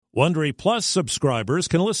Wondery Plus subscribers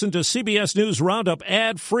can listen to CBS News Roundup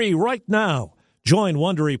ad-free right now. Join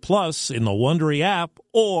Wondery Plus in the Wondery app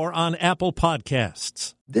or on Apple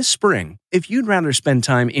Podcasts. This spring, if you'd rather spend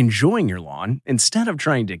time enjoying your lawn instead of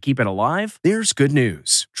trying to keep it alive, there's good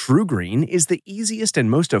news. True Green is the easiest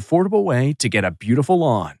and most affordable way to get a beautiful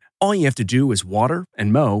lawn. All you have to do is water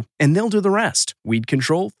and mow, and they'll do the rest. Weed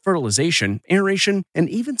control, fertilization, aeration, and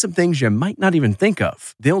even some things you might not even think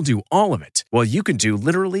of. They'll do all of it, while you can do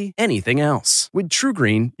literally anything else. With True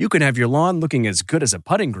Green, you can have your lawn looking as good as a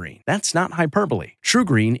putting green. That's not hyperbole. True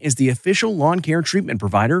Green is the official lawn care treatment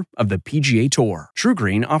provider of the PGA Tour. True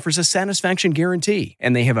Green offers a satisfaction guarantee,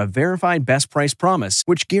 and they have a verified best price promise,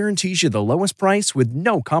 which guarantees you the lowest price with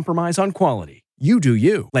no compromise on quality. You do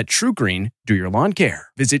you. Let True Green do your lawn care.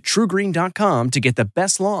 Visit TrueGreen.com to get the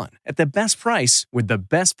best lawn at the best price with the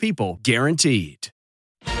best people guaranteed.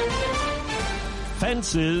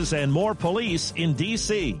 Fences and more police in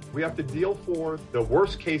D.C. We have to deal for the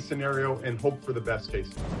worst case scenario and hope for the best case.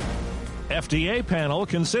 FDA panel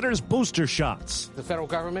considers booster shots. The federal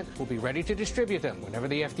government will be ready to distribute them whenever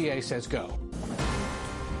the FDA says go.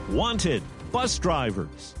 Wanted bus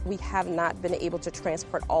drivers. We have not been able to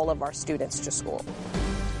transport all of our students to school.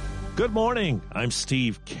 Good morning. I'm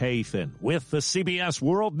Steve Kathan with the CBS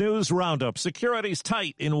World News Roundup. Security's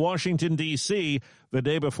tight in Washington, D.C., the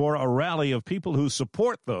day before a rally of people who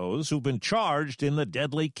support those who've been charged in the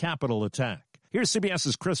deadly Capitol attack. Here's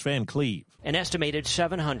CBS's Chris Van Cleve. An estimated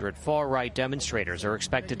 700 far-right demonstrators are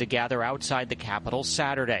expected to gather outside the Capitol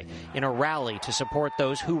Saturday in a rally to support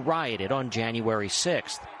those who rioted on January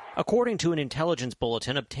 6th. According to an intelligence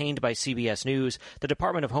bulletin obtained by CBS News, the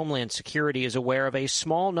Department of Homeland Security is aware of a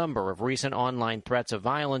small number of recent online threats of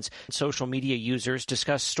violence. Social media users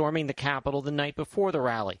discussed storming the Capitol the night before the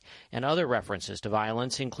rally, and other references to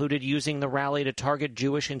violence included using the rally to target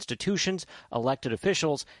Jewish institutions, elected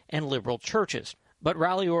officials, and liberal churches. But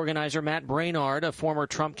rally organizer Matt Brainard, a former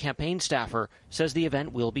Trump campaign staffer, says the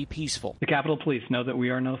event will be peaceful. The Capitol Police know that we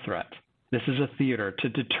are no threat. This is a theater to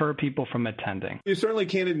deter people from attending. You certainly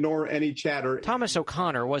can't ignore any chatter. Thomas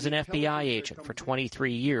O'Connor was an FBI agent for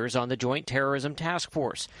 23 years on the Joint Terrorism Task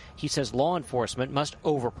Force. He says law enforcement must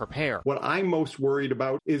over-prepare. What I'm most worried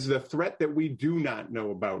about is the threat that we do not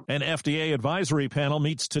know about. An FDA advisory panel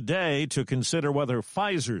meets today to consider whether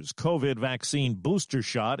Pfizer's COVID vaccine booster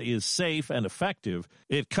shot is safe and effective.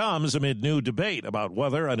 It comes amid new debate about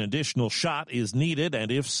whether an additional shot is needed,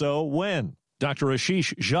 and if so, when. Dr.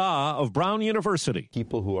 Ashish Jha of Brown University.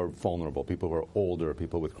 People who are vulnerable, people who are older,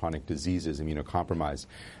 people with chronic diseases, immunocompromised,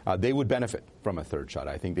 they would benefit from a third shot.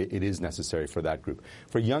 I think that it is necessary for that group.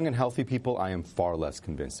 For young and healthy people, I am far less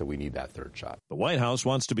convinced that we need that third shot. The White House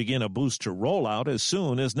wants to begin a booster rollout as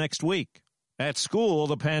soon as next week. At school,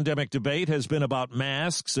 the pandemic debate has been about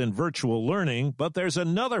masks and virtual learning, but there's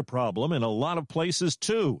another problem in a lot of places,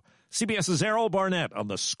 too. CBS's Errol Barnett on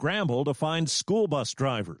the scramble to find school bus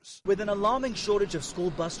drivers. With an alarming shortage of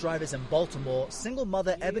school bus drivers in Baltimore, single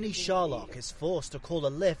mother Ebony Sharlock is forced to call a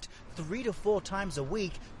Lyft 3 to 4 times a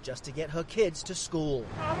week just to get her kids to school.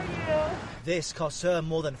 How are you? This costs her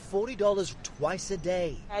more than $40 twice a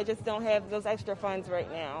day. I just don't have those extra funds right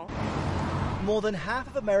now. More than half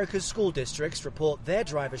of America's school districts report their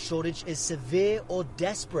driver shortage is severe or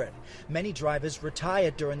desperate. Many drivers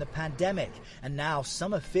retired during the pandemic, and now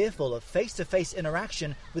some are fearful of face-to-face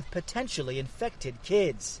interaction with potentially infected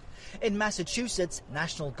kids. In Massachusetts,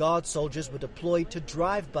 National Guard soldiers were deployed to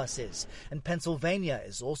drive buses, and Pennsylvania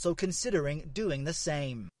is also considering doing the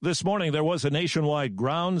same. This morning, there was a nationwide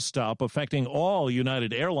ground stop affecting all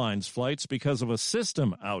United Airlines flights because of a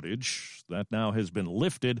system outage. That now has been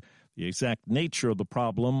lifted. The exact nature of the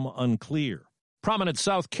problem unclear. Prominent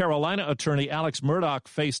South Carolina attorney Alex Murdaugh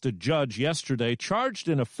faced a judge yesterday charged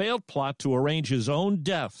in a failed plot to arrange his own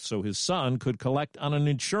death so his son could collect on an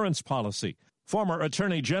insurance policy. Former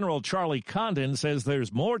Attorney General Charlie Condon says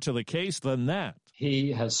there's more to the case than that.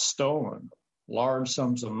 He has stolen large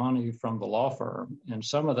sums of money from the law firm, and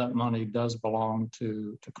some of that money does belong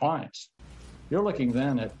to clients. You're looking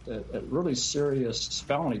then at really serious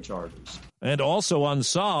felony charges. And also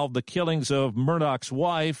unsolved, the killings of Murdaugh's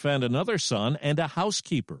wife and another son and a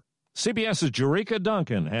housekeeper. CBS's Jerika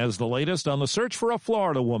Duncan has the latest on the search for a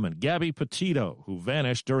Florida woman, Gabby Petito, who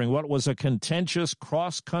vanished during what was a contentious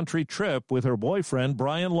cross-country trip with her boyfriend,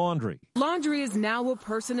 Brian Laundrie. Laundrie is now a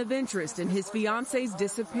person of interest in his fiance's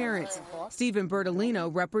disappearance. Stephen Bertolino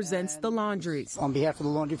represents the Laundries. On behalf of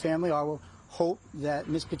the Laundrie family, I will hope that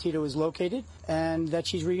Miss Petito is located and that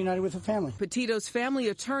she's reunited with her family. Petito's family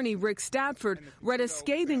attorney, Rick Stafford, read a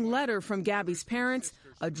scathing letter from Gabby's parents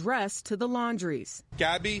addressed to the laundries.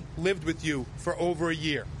 Gabby lived with you for over a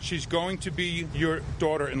year. She's going to be your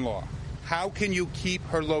daughter-in-law. How can you keep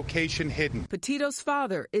her location hidden? Petito's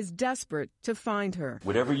father is desperate to find her.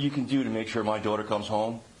 Whatever you can do to make sure my daughter comes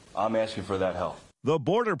home, I'm asking for that help. The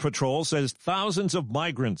Border Patrol says thousands of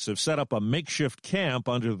migrants have set up a makeshift camp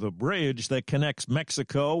under the bridge that connects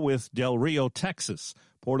Mexico with Del Rio, Texas.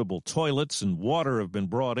 Portable toilets and water have been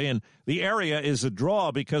brought in. The area is a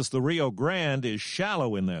draw because the Rio Grande is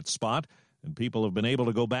shallow in that spot, and people have been able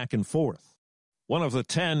to go back and forth. One of the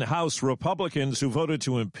 10 House Republicans who voted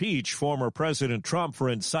to impeach former President Trump for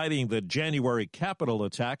inciting the January Capitol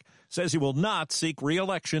attack says he will not seek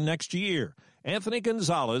re-election next year. Anthony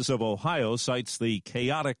Gonzalez of Ohio cites the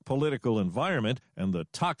chaotic political environment and the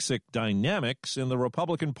toxic dynamics in the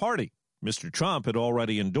Republican Party. Mr. Trump had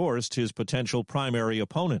already endorsed his potential primary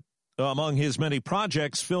opponent. Among his many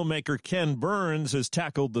projects, filmmaker Ken Burns has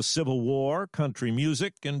tackled the Civil War, country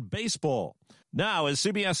music, and baseball. Now, as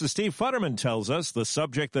CBS's Steve Futterman tells us, the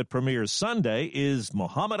subject that premieres Sunday is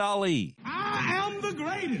Muhammad Ali. I am the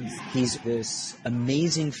greatest. He's this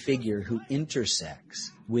amazing figure who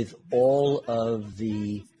intersects with all of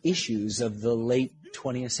the issues of the late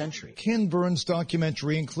 20th century. Ken Burns'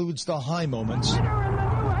 documentary includes the high moments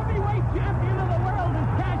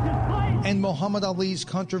and Muhammad Ali's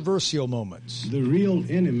controversial moments. The real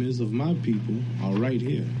enemies of my people are right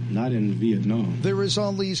here, not in Vietnam. There is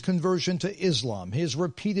Ali's conversion to Islam, his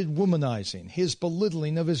repeated womanizing, his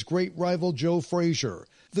belittling of his great rival Joe Frazier.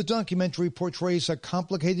 The documentary portrays a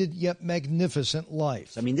complicated yet magnificent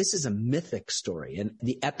life. I mean, this is a mythic story and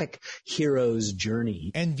the epic hero's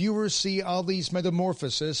journey. And viewers see Ali's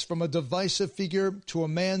metamorphosis from a divisive figure to a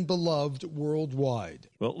man beloved worldwide.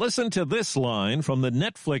 Well, listen to this line from the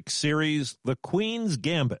Netflix series The Queen's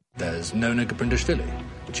Gambit. There's Nona Gaprindaishvili.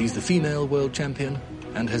 She's the female world champion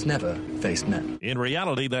and has never faced men. In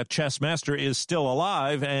reality, that chess master is still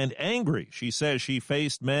alive and angry. She says she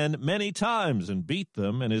faced men many times and beat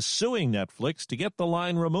them and is suing Netflix to get the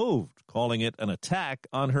line removed, calling it an attack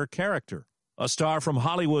on her character. A star from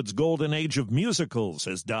Hollywood's golden age of musicals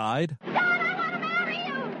has died. John, I want to marry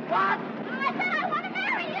you! What? I said I want to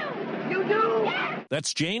marry you! You do? Yes!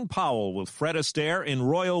 That's Jane Powell with Fred Astaire in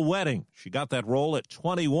Royal Wedding. She got that role at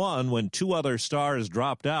 21 when 2 other stars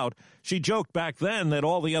dropped out. She joked back then that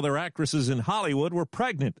all the other actresses in Hollywood were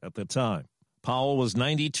pregnant at the time. Powell was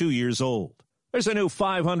 92 years old. There's a new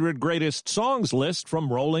 500 greatest songs list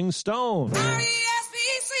from Rolling Stone.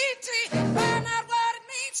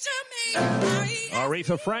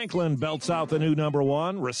 Aretha Franklin belts out the new number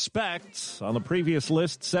 1, Respect. On the previous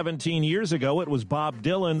list 17 years ago, it was Bob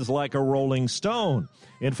Dylan's Like a Rolling Stone.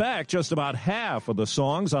 In fact, just about half of the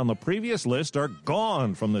songs on the previous list are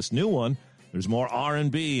gone from this new one. There's more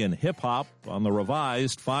R&B and hip-hop on the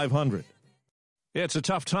revised 500. It's a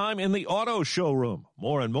tough time in the auto showroom.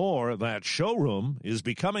 More and more, that showroom is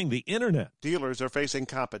becoming the internet. Dealers are facing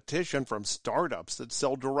competition from startups that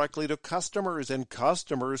sell directly to customers and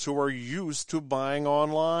customers who are used to buying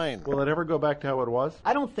online. Will it ever go back to how it was?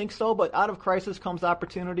 I don't think so, but out of crisis comes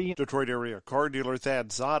opportunity. Detroit area car dealer Thad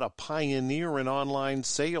Zott, a pioneer in online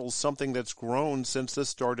sales, something that's grown since the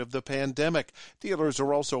start of the pandemic. Dealers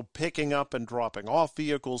are also picking up and dropping off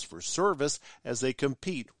vehicles for service as they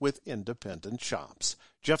compete with independent shops.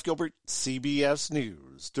 Jeff Gilbert, CBS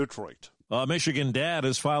News, Detroit. A Michigan dad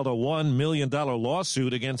has filed a $1 million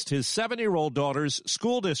lawsuit against his 7-year-old daughter's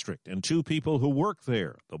school district and 2 people who work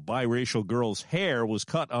there. The biracial girl's hair was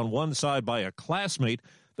cut on one side by a classmate.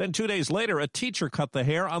 Then 2 days later, a teacher cut the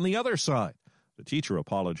hair on the other side. The teacher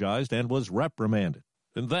apologized and was reprimanded.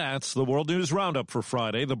 And that's the World News Roundup for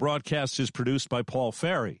Friday. The broadcast is produced by Paul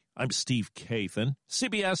Ferry. I'm Steve Kathan,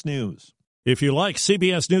 CBS News. If you like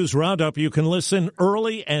CBS News Roundup, you can listen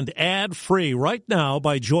early and ad-free right now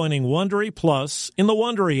by joining Wondery Plus in the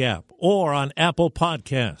Wondery app or on Apple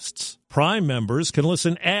Podcasts. Prime members can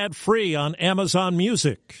listen ad-free on Amazon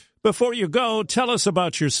Music. Before you go, tell us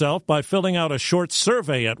about yourself by filling out a short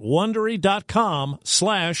survey at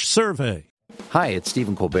Wondery.com/survey. Hi, it's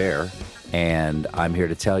Stephen Colbert, and I'm here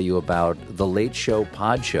to tell you about The Late Show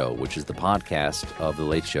Pod Show, which is the podcast of The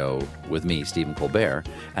Late Show with me, Stephen Colbert,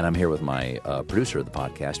 and I'm here with my producer of the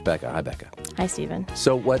podcast, Becca. Hi, Becca. Hi, Stephen.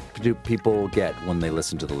 So what do people get when they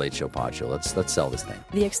listen to The Late Show Pod Show? Let's sell this thing.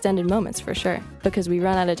 The extended moments, for sure, because we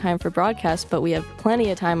run out of time for broadcast, but we have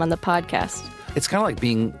plenty of time on the podcast. It's kind of like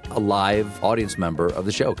being a live audience member of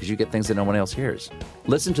the show because you get things that no one else hears.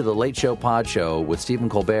 Listen to The Late Show Pod Show with Stephen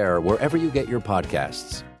Colbert wherever you get your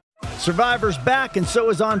podcasts. Survivor's back, and so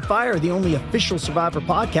is On Fire, the only official Survivor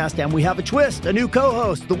podcast, and we have a twist. A new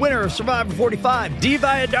co-host, the winner of Survivor 45, Dee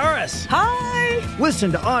Valladares. Hi!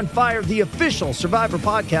 Listen to On Fire, the official Survivor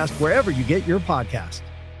podcast, wherever you get your podcast.